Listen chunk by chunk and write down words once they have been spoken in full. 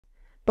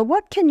But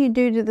what can you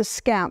do to the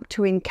scalp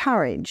to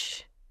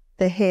encourage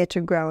the hair to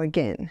grow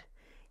again?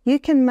 You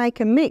can make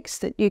a mix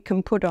that you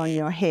can put on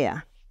your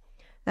hair.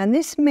 And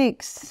this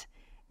mix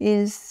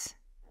is,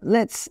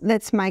 let's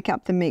make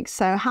up the mix.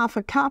 So half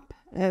a cup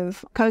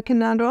of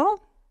coconut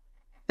oil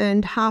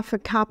and half a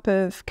cup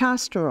of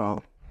castor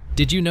oil.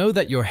 Did you know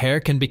that your hair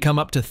can become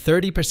up to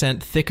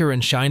 30% thicker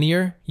and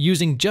shinier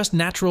using just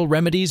natural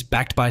remedies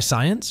backed by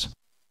science?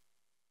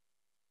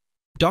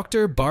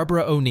 Dr.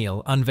 Barbara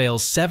O'Neill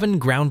unveils 7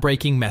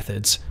 groundbreaking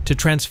methods to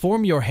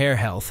transform your hair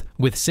health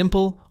with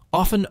simple,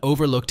 often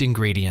overlooked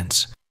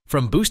ingredients.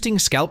 From boosting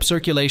scalp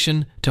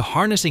circulation to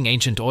harnessing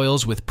ancient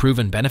oils with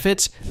proven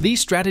benefits,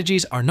 these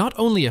strategies are not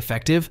only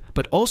effective,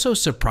 but also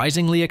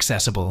surprisingly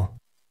accessible.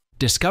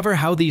 Discover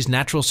how these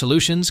natural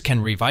solutions can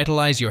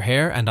revitalize your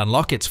hair and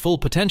unlock its full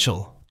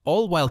potential,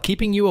 all while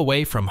keeping you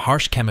away from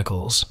harsh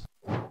chemicals.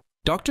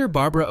 Dr.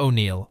 Barbara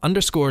O'Neill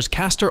underscores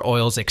castor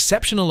oil's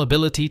exceptional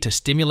ability to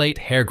stimulate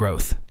hair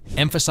growth,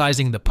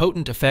 emphasizing the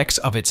potent effects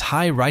of its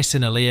high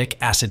ricinoleic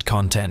acid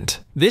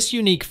content. This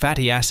unique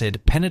fatty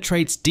acid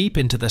penetrates deep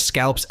into the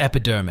scalp's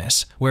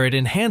epidermis, where it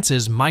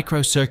enhances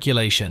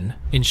microcirculation,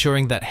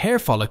 ensuring that hair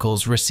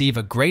follicles receive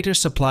a greater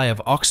supply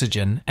of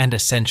oxygen and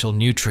essential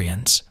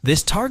nutrients.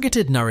 This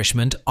targeted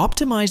nourishment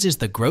optimizes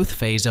the growth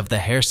phase of the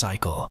hair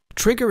cycle,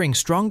 triggering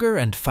stronger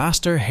and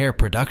faster hair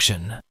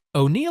production.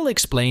 O'Neill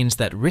explains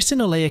that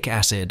ricinoleic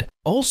acid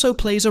also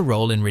plays a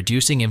role in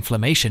reducing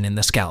inflammation in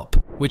the scalp,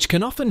 which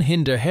can often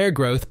hinder hair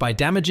growth by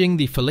damaging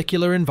the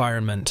follicular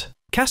environment.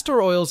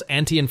 Castor oil's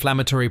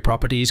anti-inflammatory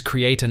properties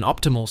create an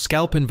optimal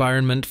scalp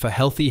environment for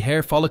healthy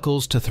hair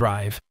follicles to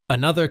thrive.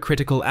 Another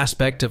critical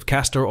aspect of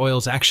castor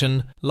oil's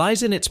action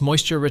lies in its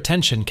moisture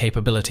retention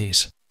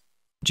capabilities.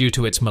 Due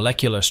to its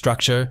molecular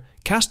structure,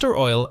 castor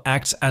oil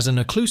acts as an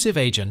occlusive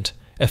agent,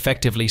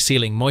 effectively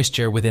sealing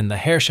moisture within the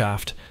hair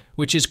shaft,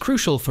 which is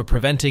crucial for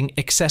preventing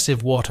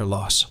excessive water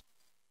loss.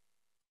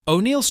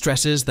 O'Neill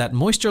stresses that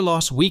moisture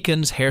loss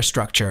weakens hair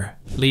structure,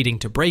 leading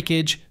to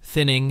breakage,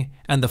 thinning,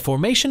 and the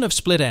formation of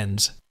split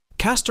ends.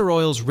 Castor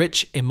oil's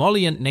rich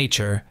emollient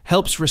nature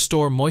helps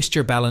restore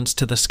moisture balance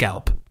to the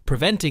scalp,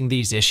 preventing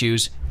these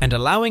issues and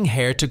allowing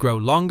hair to grow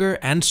longer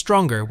and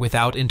stronger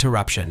without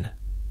interruption.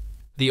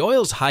 The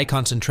oil's high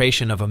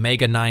concentration of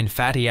omega-9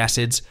 fatty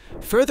acids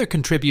further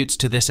contributes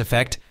to this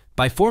effect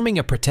by forming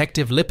a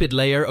protective lipid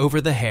layer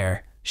over the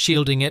hair,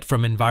 shielding it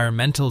from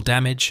environmental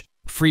damage,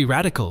 free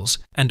radicals,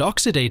 and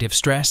oxidative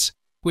stress,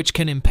 which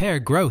can impair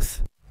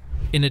growth.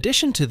 In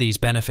addition to these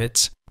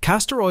benefits,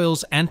 castor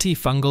oil's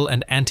antifungal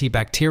and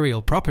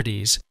antibacterial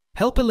properties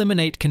help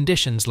eliminate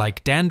conditions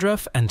like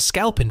dandruff and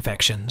scalp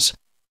infections,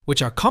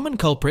 which are common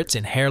culprits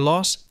in hair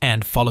loss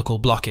and follicle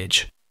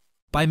blockage.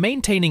 By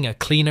maintaining a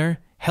cleaner,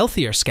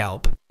 healthier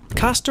scalp,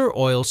 castor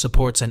oil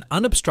supports an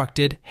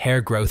unobstructed hair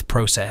growth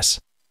process.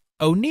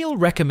 O'Neill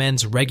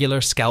recommends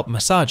regular scalp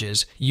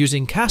massages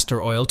using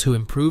castor oil to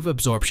improve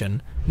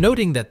absorption,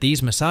 noting that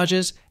these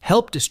massages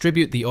help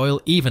distribute the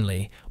oil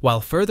evenly while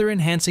further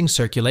enhancing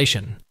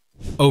circulation.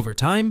 Over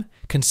time,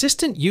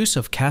 consistent use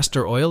of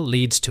castor oil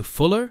leads to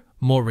fuller,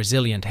 more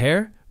resilient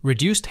hair,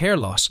 reduced hair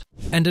loss,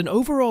 and an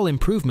overall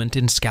improvement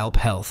in scalp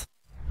health.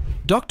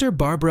 Dr.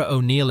 Barbara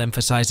O'Neill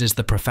emphasizes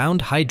the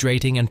profound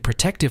hydrating and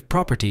protective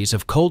properties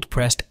of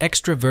cold-pressed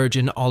extra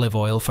virgin olive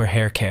oil for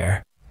hair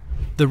care.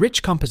 The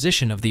rich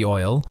composition of the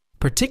oil,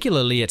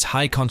 particularly its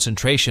high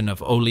concentration of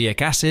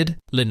oleic acid,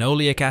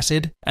 linoleic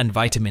acid, and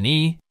vitamin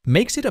E,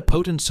 makes it a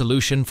potent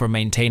solution for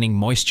maintaining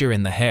moisture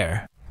in the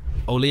hair.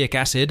 Oleic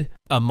acid,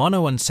 a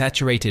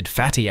monounsaturated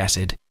fatty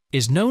acid,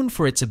 is known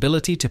for its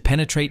ability to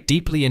penetrate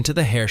deeply into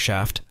the hair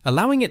shaft,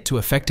 allowing it to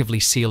effectively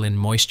seal in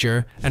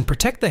moisture and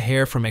protect the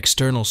hair from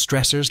external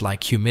stressors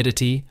like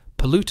humidity,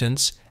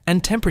 pollutants,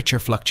 and temperature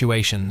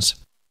fluctuations.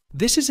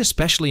 This is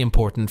especially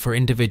important for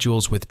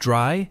individuals with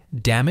dry,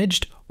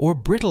 damaged, or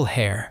brittle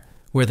hair,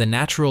 where the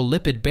natural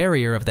lipid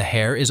barrier of the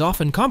hair is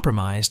often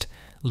compromised,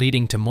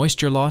 leading to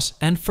moisture loss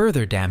and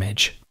further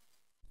damage.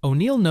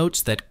 O'Neill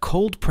notes that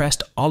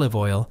cold-pressed olive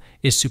oil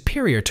is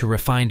superior to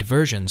refined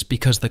versions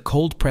because the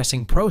cold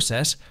pressing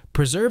process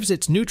preserves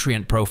its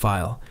nutrient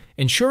profile,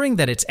 ensuring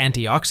that its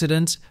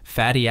antioxidants,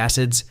 fatty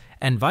acids,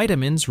 and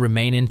vitamins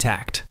remain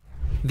intact.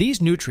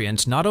 These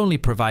nutrients not only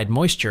provide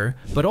moisture,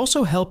 but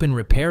also help in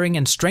repairing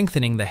and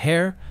strengthening the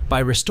hair by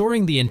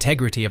restoring the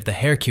integrity of the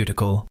hair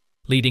cuticle,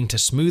 leading to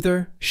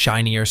smoother,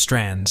 shinier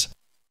strands.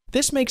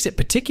 This makes it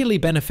particularly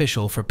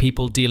beneficial for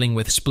people dealing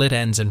with split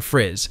ends and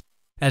frizz,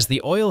 as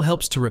the oil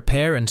helps to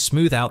repair and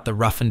smooth out the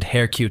roughened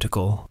hair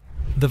cuticle.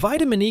 The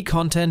vitamin E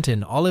content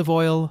in olive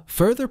oil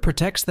further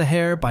protects the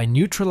hair by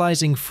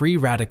neutralizing free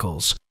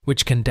radicals,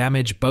 which can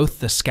damage both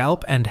the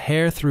scalp and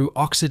hair through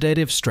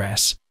oxidative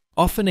stress,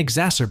 often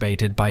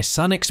exacerbated by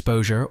sun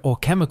exposure or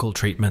chemical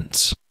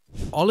treatments.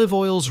 Olive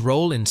oil's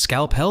role in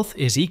scalp health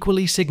is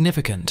equally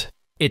significant.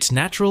 Its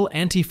natural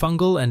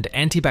antifungal and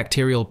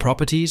antibacterial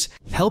properties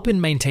help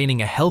in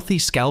maintaining a healthy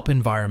scalp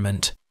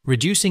environment,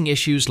 reducing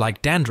issues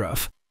like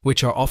dandruff,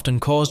 which are often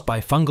caused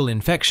by fungal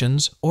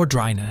infections or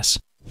dryness.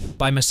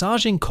 By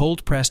massaging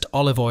cold-pressed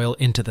olive oil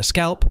into the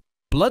scalp,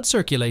 blood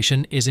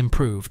circulation is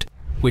improved,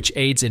 which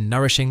aids in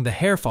nourishing the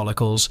hair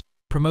follicles,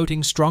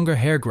 promoting stronger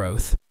hair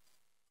growth.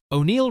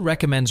 O'Neill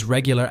recommends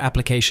regular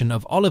application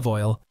of olive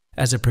oil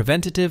as a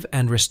preventative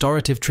and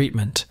restorative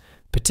treatment,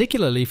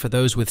 particularly for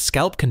those with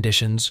scalp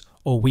conditions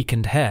or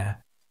weakened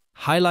hair,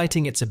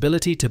 highlighting its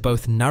ability to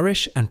both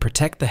nourish and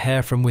protect the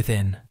hair from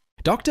within.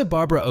 Dr.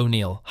 Barbara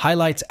O'Neill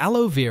highlights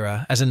aloe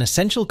vera as an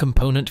essential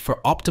component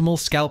for optimal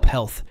scalp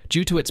health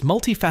due to its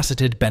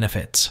multifaceted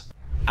benefits.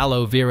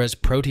 Aloe vera's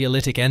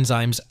proteolytic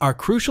enzymes are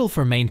crucial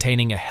for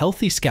maintaining a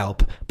healthy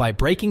scalp by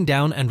breaking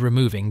down and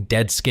removing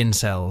dead skin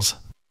cells.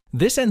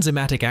 This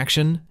enzymatic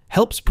action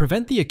helps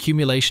prevent the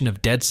accumulation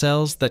of dead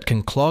cells that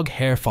can clog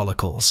hair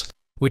follicles,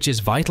 which is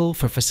vital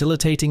for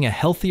facilitating a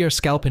healthier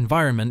scalp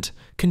environment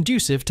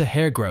conducive to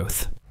hair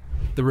growth.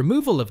 The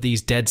removal of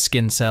these dead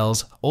skin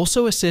cells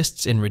also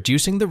assists in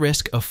reducing the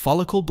risk of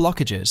follicle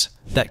blockages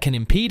that can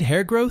impede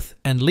hair growth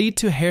and lead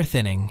to hair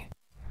thinning.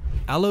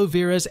 Aloe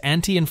vera's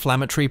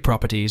anti-inflammatory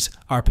properties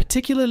are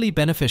particularly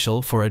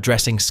beneficial for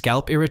addressing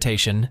scalp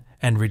irritation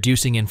and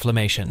reducing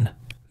inflammation.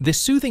 This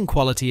soothing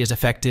quality is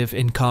effective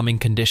in calming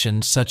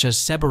conditions such as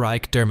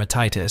seborrheic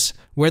dermatitis,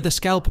 where the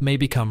scalp may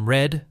become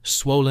red,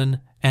 swollen,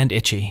 and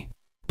itchy.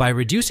 By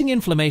reducing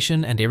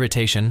inflammation and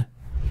irritation,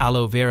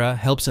 aloe vera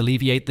helps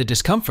alleviate the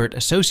discomfort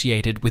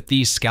associated with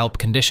these scalp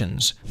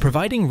conditions,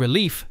 providing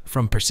relief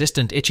from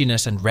persistent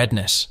itchiness and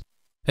redness.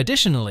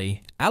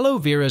 Additionally, aloe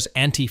vera's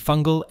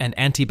antifungal and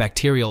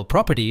antibacterial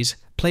properties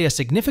play a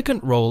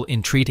significant role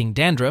in treating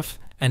dandruff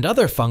and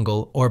other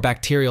fungal or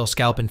bacterial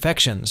scalp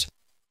infections.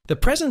 The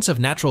presence of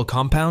natural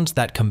compounds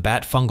that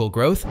combat fungal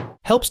growth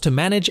helps to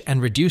manage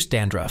and reduce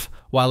dandruff,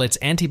 while its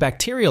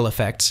antibacterial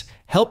effects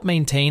help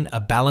maintain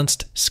a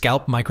balanced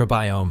scalp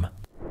microbiome.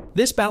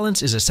 This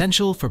balance is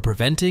essential for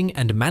preventing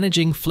and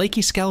managing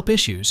flaky scalp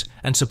issues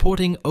and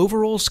supporting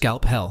overall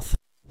scalp health.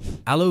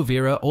 Aloe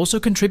vera also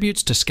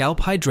contributes to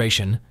scalp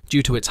hydration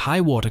due to its high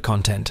water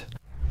content.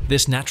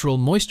 This natural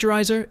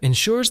moisturizer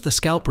ensures the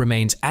scalp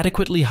remains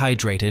adequately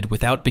hydrated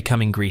without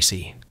becoming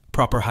greasy.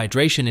 Proper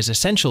hydration is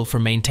essential for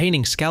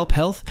maintaining scalp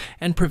health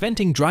and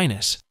preventing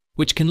dryness,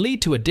 which can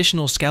lead to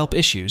additional scalp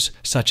issues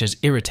such as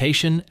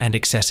irritation and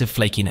excessive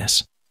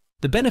flakiness.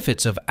 The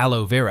benefits of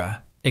aloe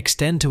vera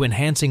extend to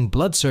enhancing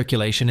blood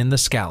circulation in the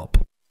scalp.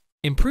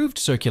 Improved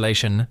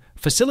circulation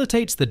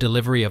facilitates the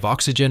delivery of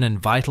oxygen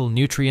and vital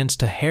nutrients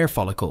to hair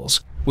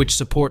follicles, which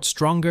support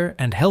stronger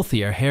and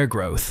healthier hair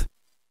growth.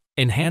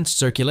 Enhanced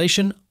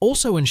circulation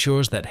also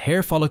ensures that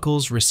hair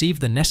follicles receive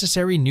the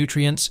necessary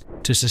nutrients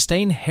to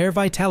sustain hair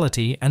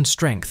vitality and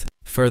strength,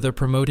 further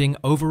promoting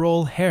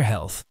overall hair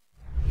health.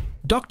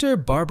 Dr.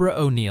 Barbara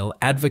O'Neill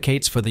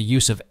advocates for the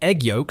use of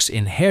egg yolks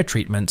in hair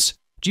treatments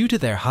due to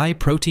their high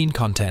protein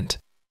content,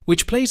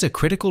 which plays a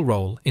critical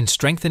role in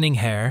strengthening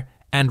hair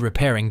and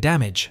repairing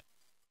damage.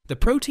 The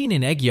protein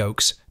in egg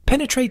yolks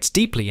penetrates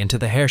deeply into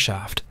the hair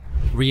shaft,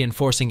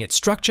 reinforcing its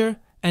structure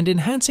and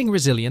enhancing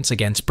resilience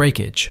against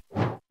breakage.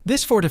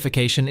 This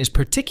fortification is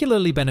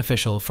particularly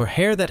beneficial for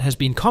hair that has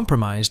been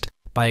compromised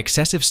by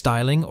excessive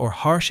styling or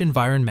harsh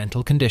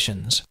environmental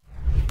conditions.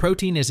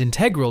 Protein is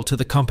integral to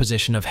the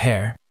composition of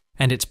hair,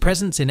 and its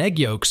presence in egg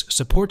yolks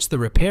supports the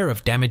repair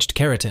of damaged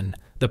keratin,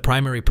 the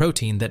primary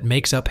protein that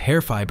makes up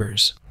hair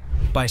fibers.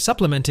 By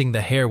supplementing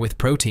the hair with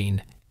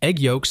protein, egg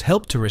yolks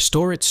help to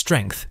restore its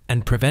strength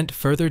and prevent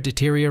further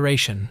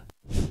deterioration.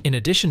 In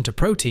addition to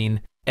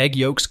protein, egg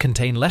yolks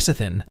contain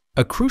lecithin,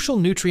 a crucial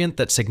nutrient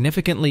that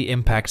significantly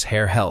impacts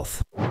hair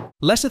health.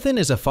 Lecithin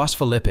is a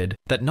phospholipid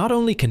that not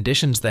only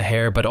conditions the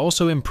hair but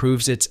also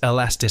improves its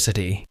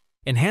elasticity.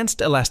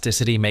 Enhanced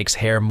elasticity makes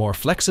hair more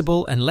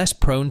flexible and less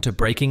prone to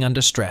breaking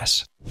under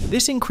stress.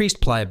 This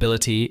increased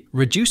pliability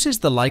reduces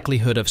the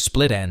likelihood of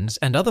split ends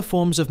and other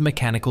forms of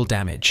mechanical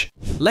damage.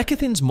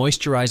 Lecithin's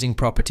moisturizing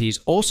properties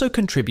also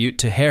contribute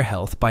to hair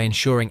health by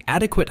ensuring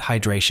adequate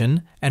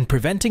hydration and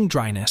preventing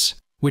dryness,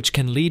 which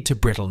can lead to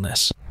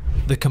brittleness.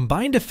 The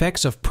combined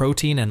effects of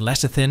protein and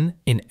lecithin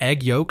in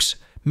egg yolks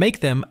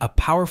make them a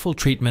powerful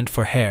treatment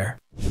for hair.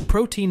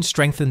 Protein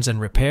strengthens and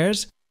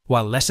repairs,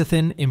 while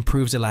lecithin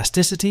improves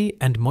elasticity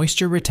and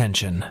moisture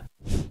retention.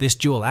 This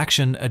dual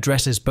action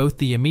addresses both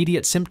the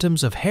immediate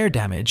symptoms of hair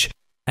damage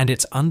and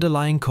its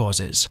underlying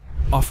causes,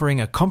 offering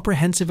a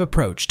comprehensive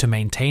approach to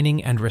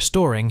maintaining and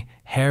restoring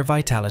hair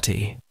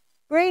vitality.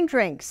 Green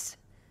drinks.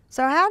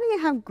 So how do you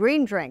have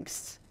green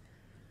drinks?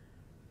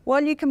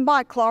 Well, you can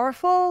buy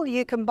chlorophyll,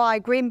 you can buy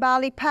green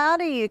barley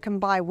powder, you can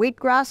buy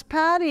wheatgrass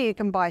powder, you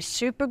can buy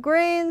super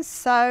greens.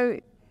 So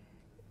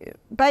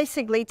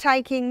basically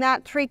taking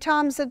that 3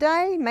 times a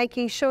day,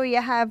 making sure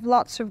you have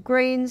lots of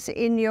greens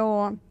in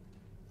your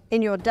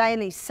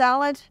daily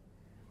salad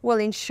will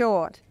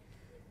ensure it.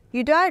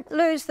 You don't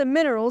lose the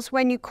minerals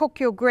when you cook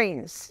your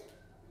greens.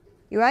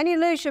 You only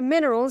lose your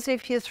minerals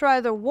if you throw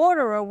the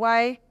water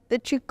away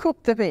that you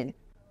cook them in.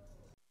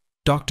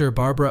 Dr.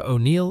 Barbara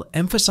O'Neill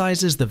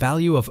emphasizes the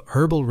value of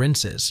herbal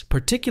rinses,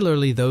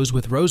 particularly those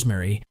with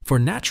rosemary, for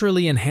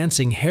naturally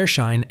enhancing hair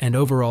shine and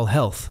overall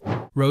health.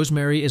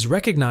 Rosemary is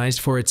recognized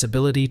for its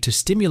ability to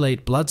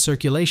stimulate blood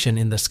circulation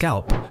in the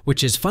scalp,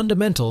 which is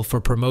fundamental for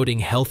promoting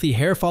healthy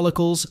hair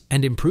follicles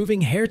and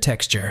improving hair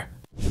texture.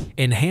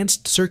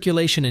 Enhanced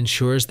circulation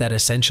ensures that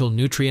essential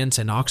nutrients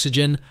and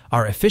oxygen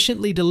are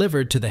efficiently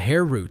delivered to the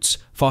hair roots,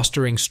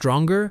 fostering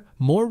stronger,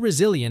 more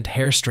resilient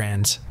hair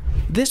strands.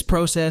 This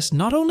process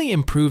not only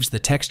improves the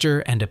texture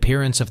and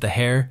appearance of the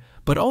hair,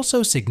 but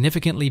also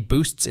significantly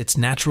boosts its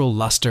natural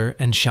luster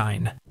and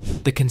shine.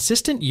 The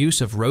consistent use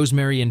of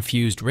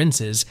rosemary-infused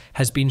rinses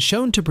has been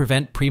shown to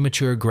prevent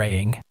premature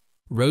graying.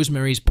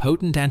 Rosemary's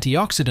potent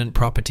antioxidant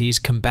properties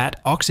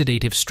combat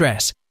oxidative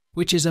stress,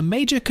 which is a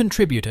major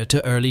contributor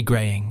to early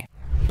graying.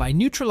 By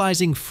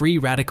neutralizing free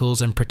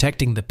radicals and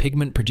protecting the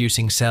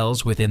pigment-producing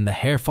cells within the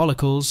hair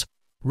follicles,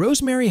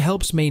 rosemary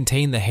helps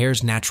maintain the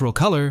hair's natural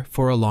color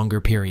for a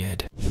longer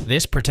period.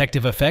 This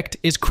protective effect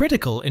is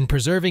critical in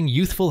preserving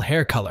youthful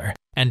hair color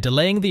and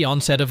delaying the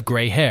onset of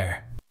gray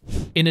hair.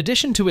 In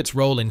addition to its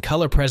role in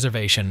color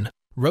preservation,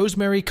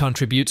 rosemary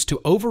contributes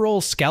to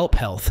overall scalp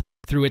health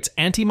through its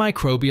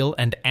antimicrobial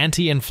and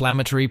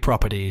anti-inflammatory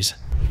properties.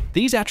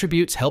 These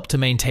attributes help to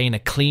maintain a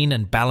clean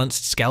and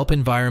balanced scalp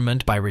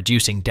environment by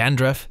reducing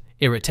dandruff,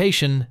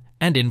 irritation,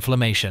 and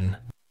inflammation.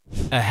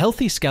 A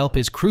healthy scalp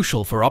is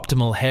crucial for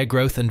optimal hair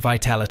growth and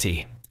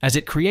vitality, as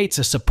it creates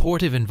a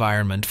supportive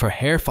environment for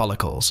hair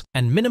follicles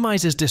and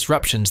minimizes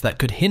disruptions that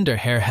could hinder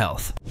hair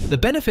health. The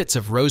benefits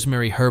of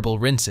rosemary herbal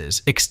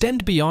rinses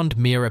extend beyond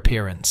mere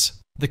appearance.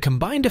 The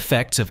combined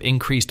effects of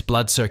increased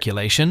blood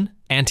circulation,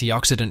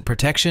 antioxidant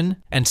protection,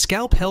 and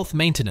scalp health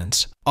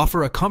maintenance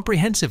offer a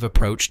comprehensive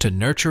approach to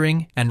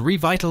nurturing and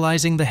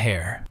revitalizing the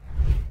hair.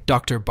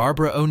 Dr.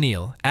 Barbara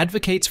O'Neill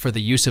advocates for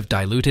the use of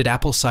diluted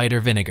apple cider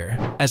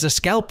vinegar as a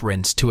scalp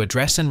rinse to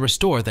address and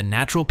restore the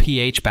natural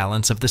pH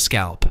balance of the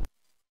scalp.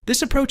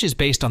 This approach is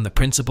based on the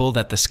principle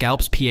that the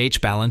scalp's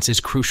pH balance is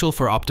crucial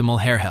for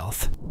optimal hair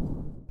health.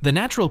 The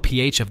natural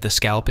pH of the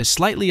scalp is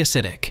slightly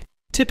acidic,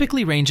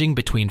 typically ranging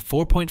between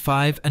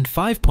 4.5 and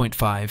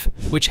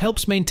 5.5, which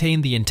helps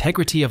maintain the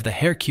integrity of the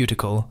hair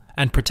cuticle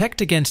and protect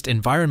against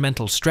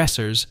environmental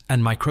stressors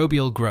and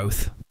microbial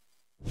growth.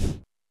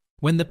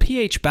 When the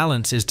pH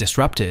balance is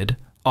disrupted,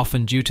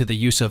 often due to the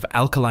use of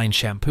alkaline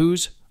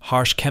shampoos,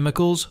 harsh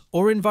chemicals,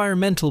 or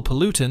environmental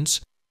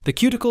pollutants, the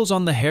cuticles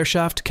on the hair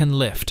shaft can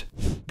lift.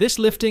 This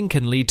lifting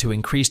can lead to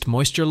increased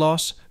moisture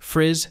loss,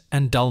 frizz,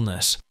 and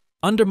dullness,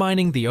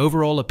 undermining the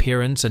overall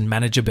appearance and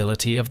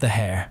manageability of the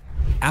hair.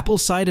 Apple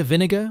cider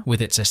vinegar,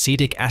 with its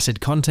acetic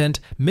acid content,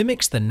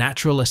 mimics the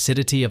natural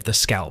acidity of the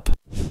scalp.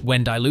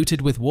 When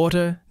diluted with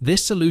water,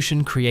 this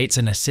solution creates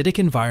an acidic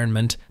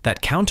environment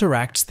that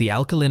counteracts the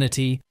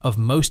alkalinity of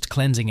most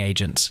cleansing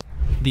agents.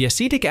 The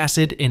acetic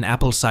acid in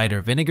apple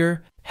cider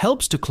vinegar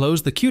helps to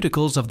close the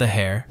cuticles of the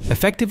hair,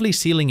 effectively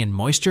sealing in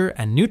moisture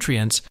and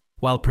nutrients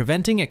while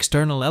preventing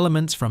external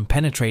elements from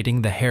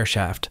penetrating the hair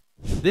shaft.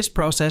 This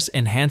process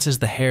enhances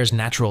the hair's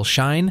natural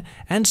shine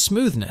and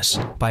smoothness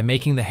by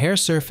making the hair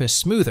surface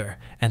smoother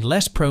and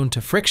less prone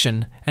to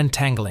friction and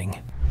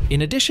tangling.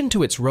 In addition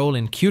to its role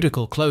in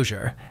cuticle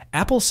closure,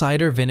 apple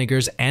cider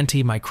vinegar's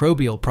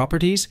antimicrobial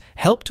properties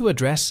help to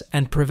address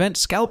and prevent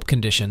scalp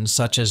conditions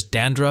such as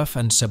dandruff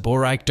and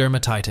seborrheic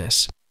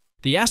dermatitis.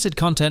 The acid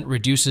content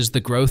reduces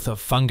the growth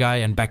of fungi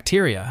and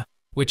bacteria,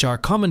 which are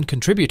common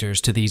contributors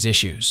to these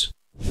issues.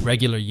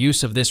 Regular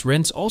use of this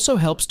rinse also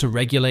helps to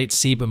regulate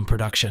sebum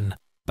production,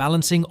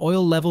 balancing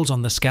oil levels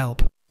on the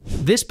scalp.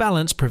 This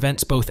balance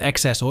prevents both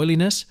excess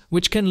oiliness,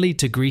 which can lead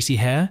to greasy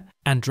hair,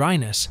 and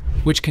dryness,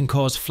 which can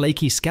cause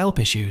flaky scalp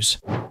issues.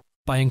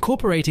 By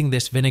incorporating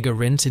this vinegar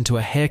rinse into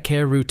a hair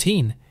care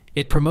routine,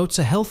 it promotes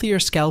a healthier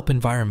scalp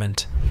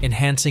environment,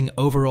 enhancing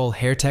overall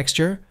hair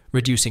texture,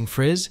 reducing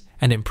frizz,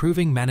 and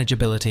improving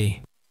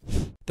manageability.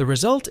 The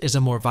result is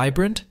a more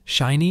vibrant,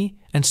 shiny,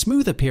 and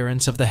smooth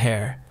appearance of the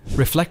hair,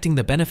 reflecting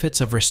the benefits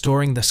of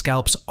restoring the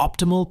scalp's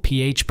optimal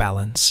pH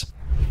balance.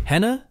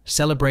 Henna,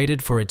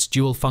 celebrated for its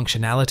dual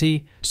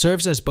functionality,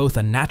 serves as both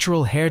a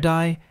natural hair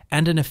dye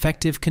and an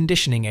effective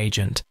conditioning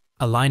agent,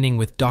 aligning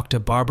with Dr.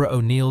 Barbara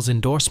O'Neill's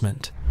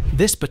endorsement.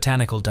 This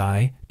botanical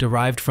dye,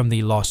 derived from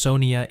the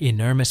Lawsonia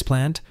inermis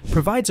plant,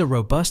 provides a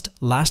robust,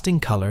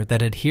 lasting color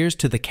that adheres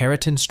to the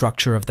keratin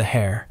structure of the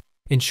hair,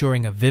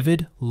 ensuring a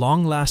vivid,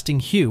 long-lasting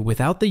hue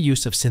without the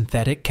use of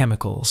synthetic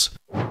chemicals.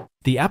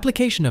 The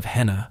application of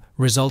henna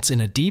results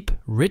in a deep,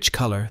 rich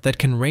color that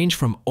can range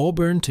from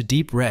auburn to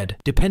deep red,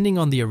 depending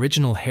on the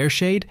original hair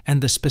shade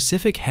and the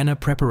specific henna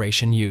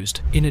preparation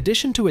used. In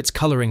addition to its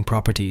coloring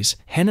properties,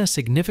 henna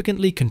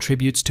significantly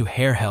contributes to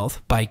hair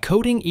health by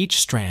coating each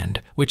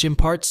strand, which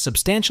imparts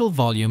substantial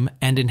volume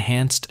and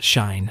enhanced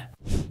shine.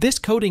 This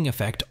coating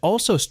effect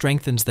also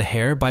strengthens the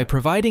hair by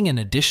providing an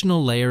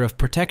additional layer of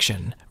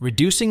protection,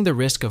 reducing the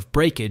risk of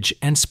breakage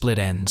and split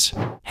ends.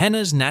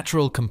 Henna's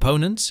natural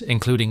components,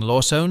 including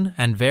lawsone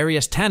and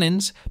various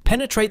tannins,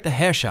 penetrate the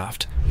hair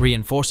shaft,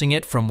 reinforcing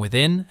it from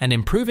within and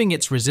improving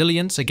its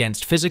resilience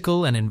against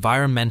physical and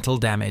environmental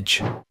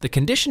damage. The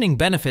conditioning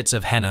benefits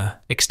of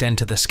henna extend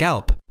to the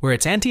scalp, where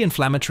its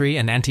anti-inflammatory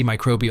and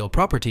antimicrobial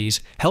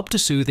properties help to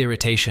soothe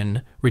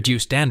irritation,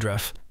 reduce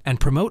dandruff, and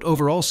promote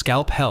overall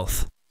scalp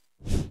health.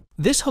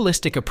 This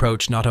holistic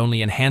approach not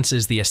only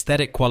enhances the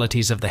aesthetic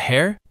qualities of the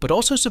hair, but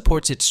also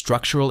supports its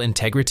structural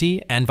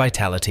integrity and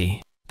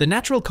vitality. The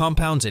natural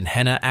compounds in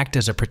henna act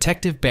as a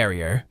protective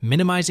barrier,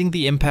 minimizing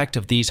the impact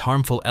of these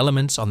harmful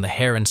elements on the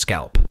hair and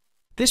scalp.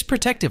 This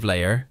protective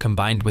layer,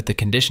 combined with the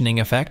conditioning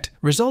effect,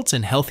 results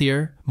in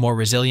healthier, more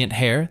resilient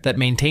hair that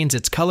maintains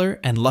its color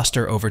and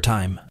luster over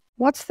time.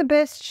 What's the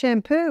best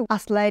shampoo?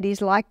 Us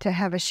ladies like to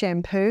have a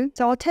shampoo.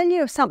 So I'll tell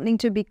you of something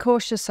to be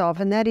cautious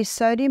of, and that is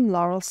sodium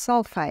lauryl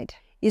sulfate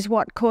is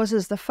what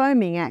causes the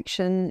foaming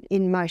action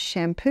in most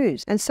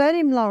shampoos. And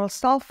sodium lauryl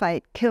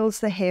sulfate kills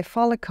the hair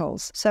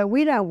follicles, so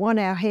we don't want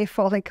our hair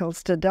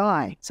follicles to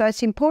die. So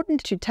it's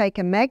important to take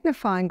a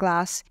magnifying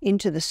glass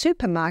into the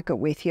supermarket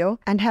with you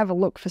and have a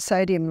look for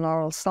sodium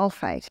lauryl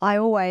sulfate. I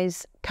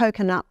always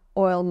coconut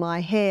oil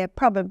my hair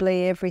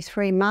probably every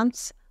 3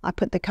 months. I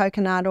put the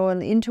coconut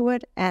oil into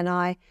it and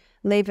I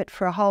leave it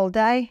for a whole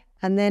day,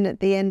 and then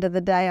at the end of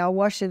the day I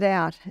wash it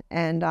out,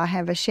 and I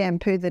have a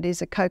shampoo that is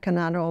a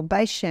coconut oil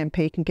based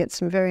shampoo. You can get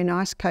some very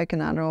nice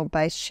coconut oil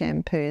based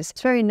shampoos.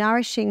 It's very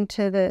nourishing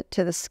to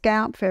the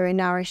scalp, very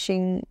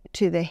nourishing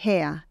to the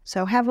hair.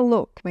 So have a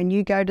look when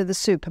you go to the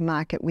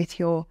supermarket with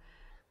your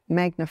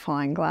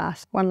magnifying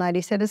glass. One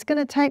lady said, "It's going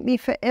to take me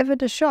forever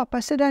to shop." I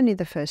said, "Only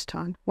the first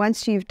time.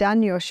 Once you've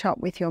done your shop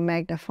with your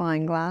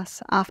magnifying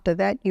glass, after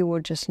that you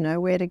will just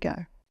know where to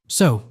go."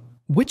 So,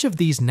 which of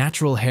these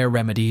natural hair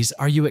remedies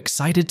are you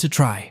excited to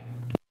try?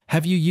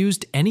 Have you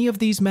used any of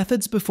these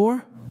methods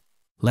before?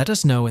 Let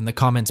us know in the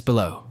comments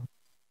below.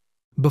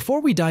 Before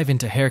we dive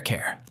into hair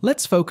care,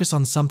 let's focus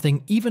on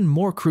something even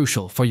more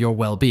crucial for your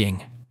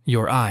well-being: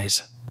 your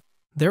eyes.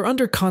 They're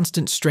under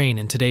constant strain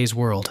in today's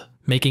world,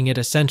 making it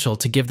essential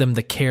to give them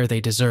the care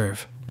they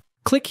deserve.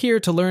 Click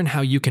here to learn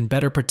how you can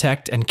better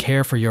protect and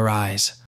care for your eyes.